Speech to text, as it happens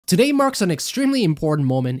Today marks an extremely important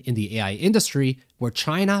moment in the AI industry where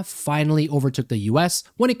China finally overtook the US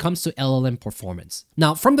when it comes to LLM performance.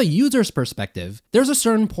 Now, from the user's perspective, there's a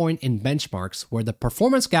certain point in benchmarks where the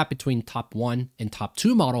performance gap between top 1 and top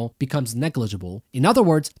 2 model becomes negligible. In other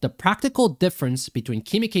words, the practical difference between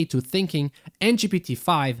Kimi K2 Thinking and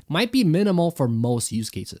GPT-5 might be minimal for most use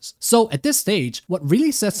cases. So at this stage, what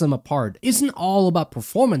really sets them apart isn't all about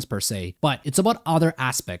performance per se, but it's about other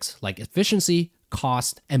aspects like efficiency,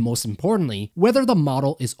 cost, and most importantly, whether the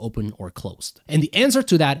model is open or closed. And the answer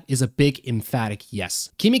to that is a big emphatic yes.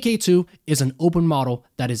 Kimi K2 is an open model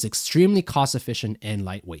that is extremely cost efficient and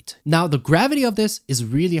lightweight. Now, the gravity of this is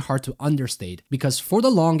really hard to understate because for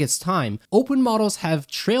the longest time, open models have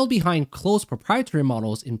trailed behind closed proprietary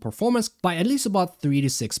models in performance by at least about 3 to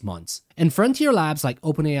 6 months. And frontier labs like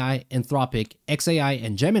OpenAI, Anthropic, xAI,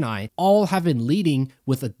 and Gemini all have been leading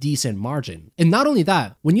with a decent margin. And not only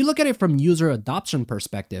that, when you look at it from user adoption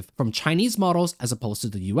perspective, from Chinese models as opposed to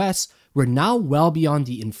the US, we're now well beyond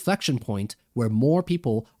the inflection point where more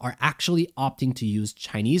people are actually opting to use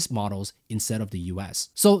Chinese models instead of the US.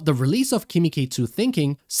 So the release of Kimi K2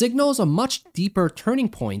 Thinking signals a much deeper turning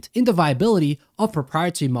point in the viability of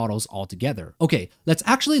proprietary models altogether. Okay, let's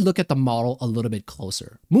actually look at the model a little bit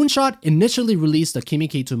closer. Moonshot initially released the Kimi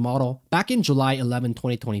K2 model back in July 11,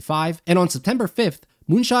 2025, and on September 5th,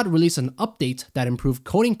 Moonshot released an update that improved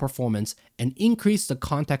coding performance and increased the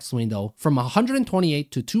context window from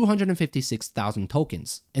 128 to 256,000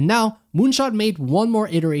 tokens. And now, Moonshot made one more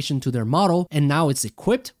iteration to their model, and now it's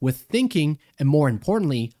equipped with thinking and, more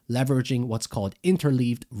importantly, leveraging what's called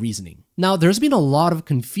interleaved reasoning. Now, there's been a lot of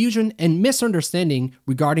confusion and misunderstanding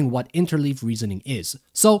regarding what interleaved reasoning is.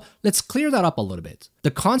 So let's clear that up a little bit.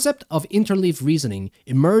 The concept of interleaved reasoning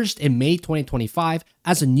emerged in May 2025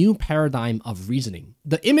 as a new paradigm of reasoning.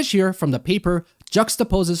 The image here from the paper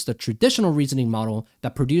juxtaposes the traditional reasoning model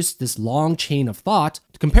that produced this long chain of thought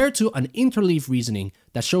compared to an interleaved reasoning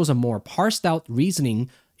that shows a more parsed out reasoning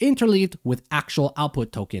interleaved with actual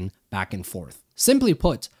output token back and forth. Simply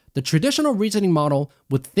put, the traditional reasoning model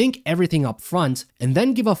would think everything up front and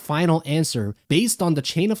then give a final answer based on the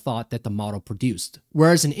chain of thought that the model produced.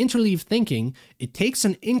 Whereas in interleaved thinking, it takes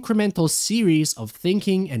an incremental series of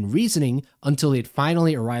thinking and reasoning until it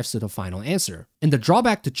finally arrives to the final answer. And the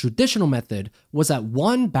drawback to traditional method was that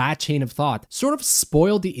one bad chain of thought sort of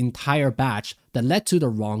spoiled the entire batch that led to the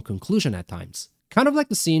wrong conclusion at times. Kind of like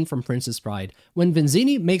the scene from Princess Bride, when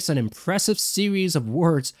Vizzini makes an impressive series of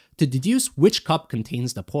words to deduce which cup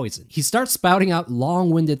contains the poison. He starts spouting out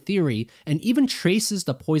long-winded theory and even traces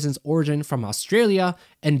the poison's origin from Australia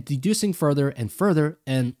and deducing further and further,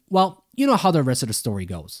 and well, you know how the rest of the story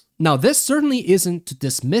goes. Now, this certainly isn't to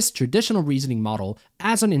dismiss traditional reasoning model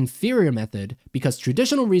as an inferior method, because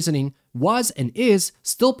traditional reasoning was and is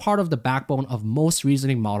still part of the backbone of most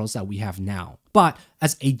reasoning models that we have now. But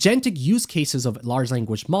as agentic use cases of large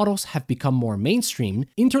language models have become more mainstream,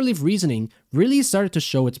 interleaved reasoning really started to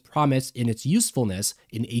show its promise in its usefulness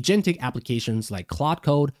in agentic applications like Claude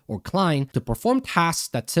Code or Klein to perform tasks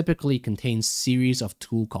that typically contain series of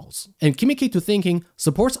tool calls. And Kimi K2 Thinking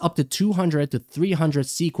supports up to 200 to 300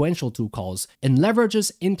 sequential tool calls and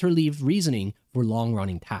leverages interleaved reasoning for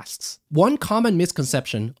long-running tasks. One common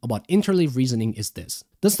misconception about interleaved reasoning is this: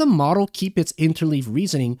 does the model keep its interleaved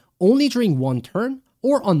reasoning only during one turn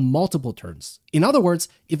or on multiple turns? In other words,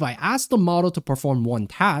 if I ask the model to perform one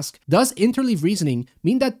task, does interleaved reasoning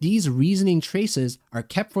mean that these reasoning traces are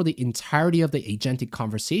kept for the entirety of the agentic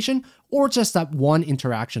conversation or just that one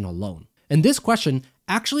interaction alone? And this question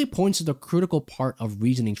actually points to the critical part of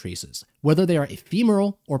reasoning traces, whether they are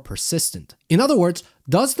ephemeral or persistent. In other words,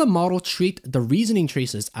 does the model treat the reasoning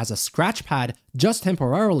traces as a scratch pad just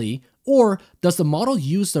temporarily, or does the model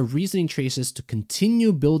use the reasoning traces to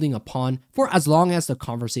continue building upon for as long as the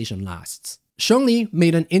conversation lasts? Shengli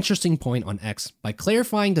made an interesting point on X by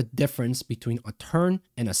clarifying the difference between a turn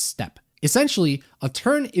and a step. Essentially, a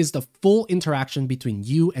turn is the full interaction between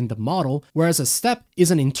you and the model, whereas a step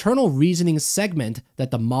is an internal reasoning segment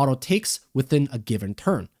that the model takes within a given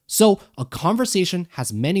turn. So a conversation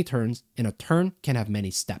has many turns, and a turn can have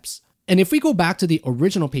many steps. And if we go back to the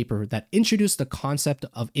original paper that introduced the concept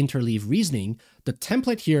of interleaved reasoning, the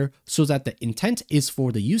template here shows that the intent is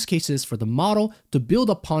for the use cases for the model to build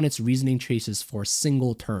upon its reasoning traces for a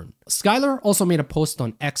single turn. Skylar also made a post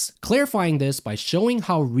on X clarifying this by showing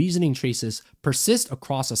how reasoning traces persist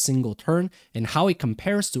across a single turn and how it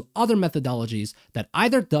compares to other methodologies that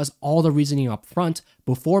either does all the reasoning up front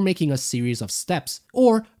before making a series of steps,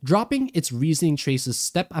 or dropping its reasoning traces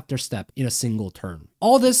step after step in a single turn.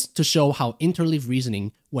 All this to show how interleaved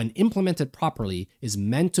reasoning, when implemented properly, is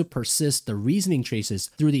meant to persist the reasoning traces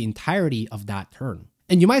through the entirety of that turn.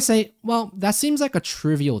 And you might say, well, that seems like a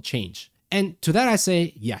trivial change. And to that I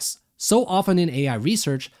say, yes. So often in AI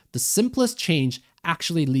research, the simplest change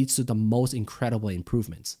actually leads to the most incredible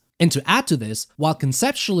improvements. And to add to this, while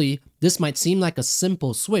conceptually this might seem like a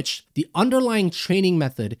simple switch, the underlying training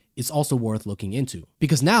method is also worth looking into.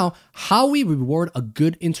 Because now, how we reward a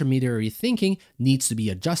good intermediary thinking needs to be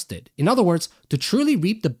adjusted. In other words, to truly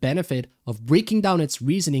reap the benefit of breaking down its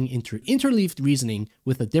reasoning into interleaved reasoning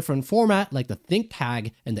with a different format like the think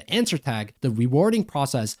tag and the answer tag, the rewarding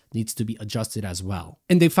process needs to be adjusted as well.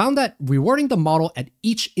 And they found that rewarding the model at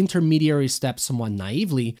each intermediary step somewhat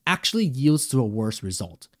naively actually yields to a worse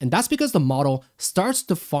result. And that's because the model starts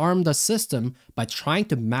to farm the system by trying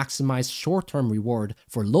to maximize short-term reward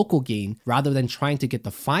for local gain rather than trying to get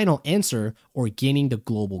the final answer or gaining the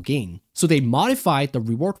global gain. So they modified the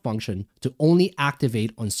reward function to only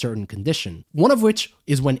activate on certain condition, one of which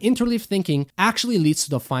is when interleaved thinking actually leads to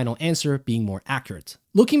the final answer being more accurate.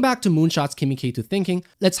 Looking back to Moonshot's Kimi K2 Thinking,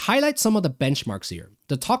 let's highlight some of the benchmarks here.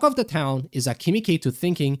 The talk of the town is that Kimi K2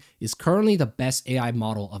 Thinking is currently the best AI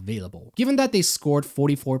model available, given that they scored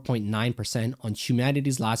 44.9% on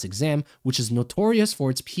humanity's last exam, which is notorious for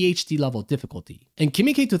its PhD level difficulty. And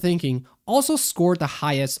Kimi K2 Thinking also scored the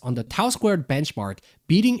highest on the Tau squared benchmark,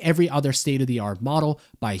 beating every other state-of-the-art model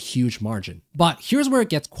by a huge margin. But here's where it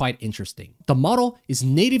gets quite interesting. The model is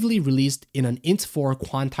natively released in an int4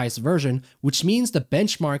 quantized version, which means the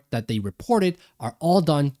benchmark that they reported are all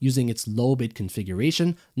done using its low bit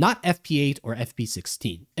configuration, not FP8 or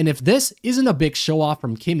FP16. And if this isn't a big show off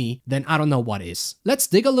from Kimi, then I don't know what is. Let's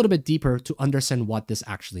dig a little bit deeper to understand what this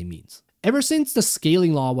actually means. Ever since the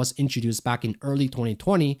scaling law was introduced back in early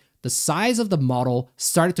 2020, the size of the model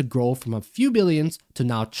started to grow from a few billions to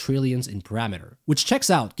now trillions in parameter, which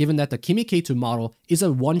checks out given that the Kimi K2 model is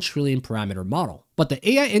a 1 trillion parameter model. But the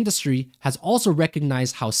AI industry has also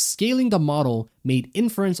recognized how scaling the model made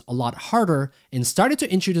inference a lot harder and started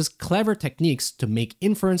to introduce clever techniques to make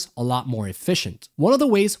inference a lot more efficient. One of the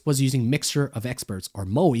ways was using mixture of experts, or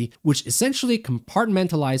MOE, which essentially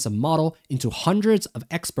compartmentalized a model into hundreds of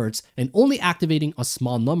experts and only activating a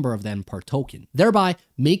small number of them per token, thereby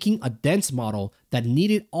making a dense model that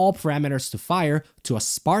needed all parameters to fire to a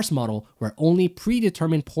sparse model where only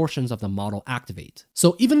predetermined portions of the model activate.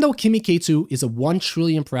 So even though Kimi K2 is a 1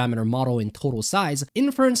 trillion parameter model in total size,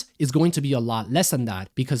 inference is going to be a lot less than that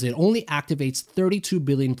because it only activates 32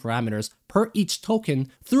 billion parameters per each token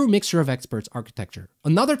through mixture of experts architecture.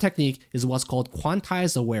 Another technique is what's called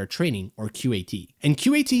Quantization-Aware Training, or QAT. And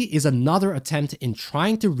QAT is another attempt in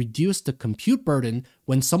trying to reduce the compute burden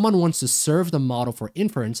when someone wants to serve the model for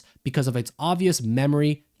inference because of its obvious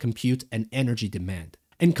memory, compute, and energy demand.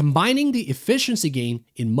 And combining the efficiency gain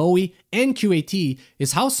in MOE and QAT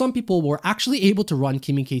is how some people were actually able to run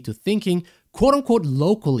Kimi K2 Thinking quote-unquote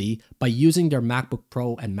locally by using their MacBook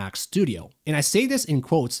Pro and Mac Studio. And I say this in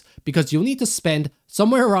quotes because you'll need to spend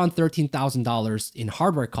somewhere around $13,000 in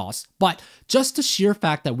hardware costs, but just the sheer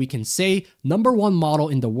fact that we can say #1 model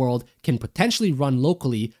in the world can potentially run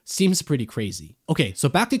locally seems pretty crazy. Okay, so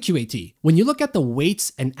back to QAT. When you look at the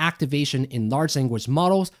weights and activation in large language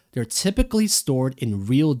models, they're typically stored in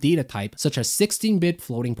real data type, such as 16-bit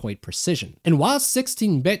floating point precision. And while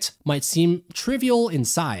 16-bit might seem trivial in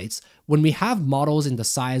size, when we have models in the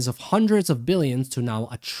size of hundreds of billions to now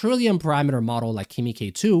a trillion parameter model like Kimi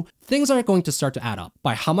K2, things are going to start to add up.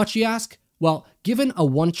 By how much, you ask? Well, given a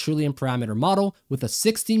 1 trillion parameter model with a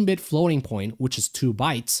 16-bit floating point, which is 2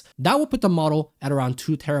 bytes, that will put the model at around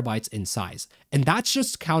 2 terabytes in size. And that's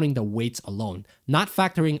just counting the weights alone, not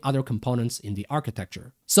factoring other components in the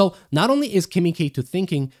architecture. So not only is Kimi K2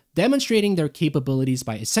 Thinking demonstrating their capabilities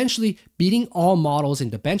by essentially beating all models in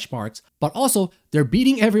the benchmarks, but also they're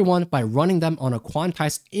beating everyone by running them on a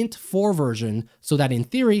quantized int4 version, so that in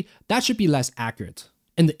theory, that should be less accurate.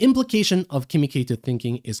 And the implication of Kimi K2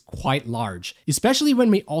 Thinking is quite large, especially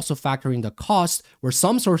when we also factor in the cost, where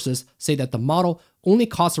some sources say that the model only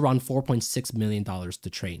costs around $4.6 million to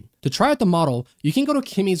train. To try out the model, you can go to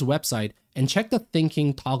Kimi's website and check the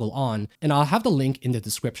thinking toggle on, and I'll have the link in the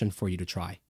description for you to try.